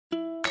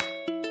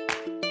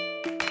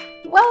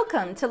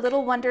Welcome to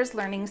Little Wonders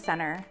Learning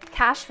Center,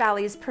 Cache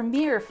Valley's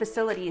premier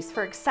facilities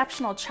for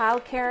exceptional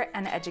childcare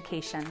and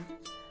education.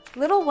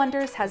 Little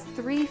Wonders has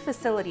 3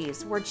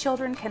 facilities where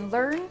children can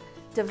learn,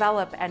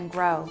 develop, and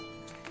grow.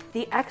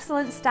 The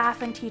excellent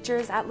staff and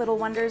teachers at Little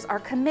Wonders are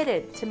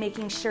committed to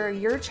making sure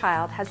your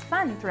child has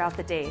fun throughout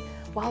the day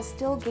while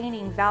still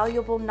gaining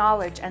valuable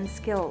knowledge and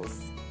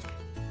skills.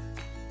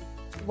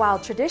 While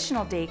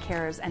traditional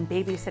daycares and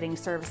babysitting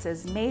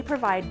services may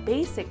provide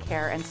basic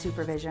care and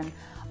supervision,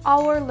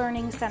 our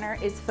Learning Center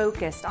is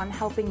focused on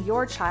helping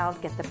your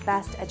child get the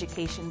best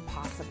education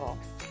possible.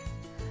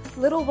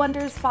 Little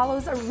Wonders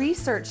follows a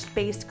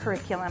research-based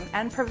curriculum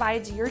and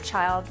provides your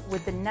child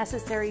with the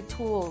necessary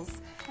tools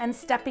and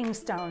stepping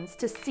stones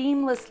to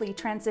seamlessly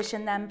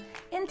transition them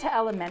into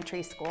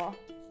elementary school.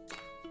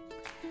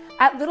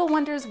 At Little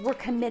Wonders, we're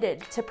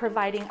committed to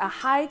providing a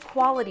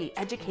high-quality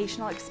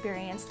educational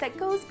experience that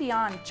goes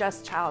beyond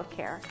just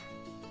childcare.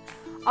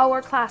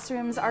 Our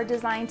classrooms are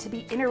designed to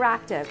be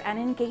interactive and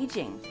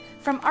engaging.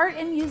 From art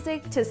and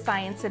music to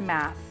science and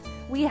math,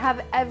 we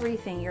have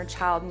everything your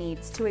child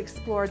needs to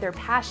explore their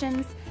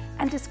passions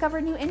and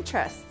discover new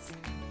interests.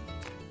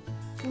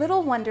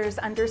 Little Wonders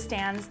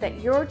understands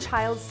that your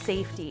child's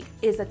safety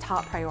is a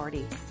top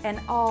priority, and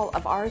all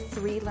of our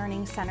 3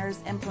 learning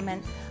centers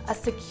implement a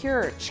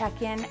secure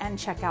check-in and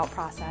check-out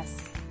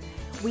process.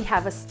 We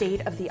have a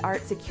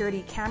state-of-the-art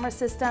security camera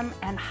system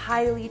and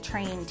highly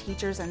trained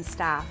teachers and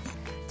staff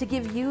to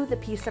give you the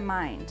peace of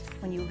mind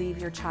when you leave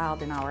your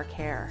child in our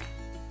care.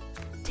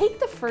 Take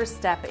the first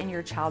step in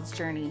your child's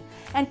journey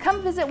and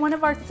come visit one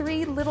of our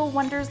 3 Little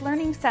Wonders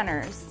Learning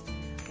Centers.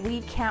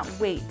 We can't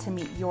wait to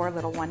meet your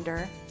little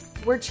wonder,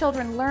 where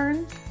children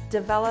learn,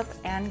 develop,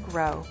 and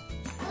grow.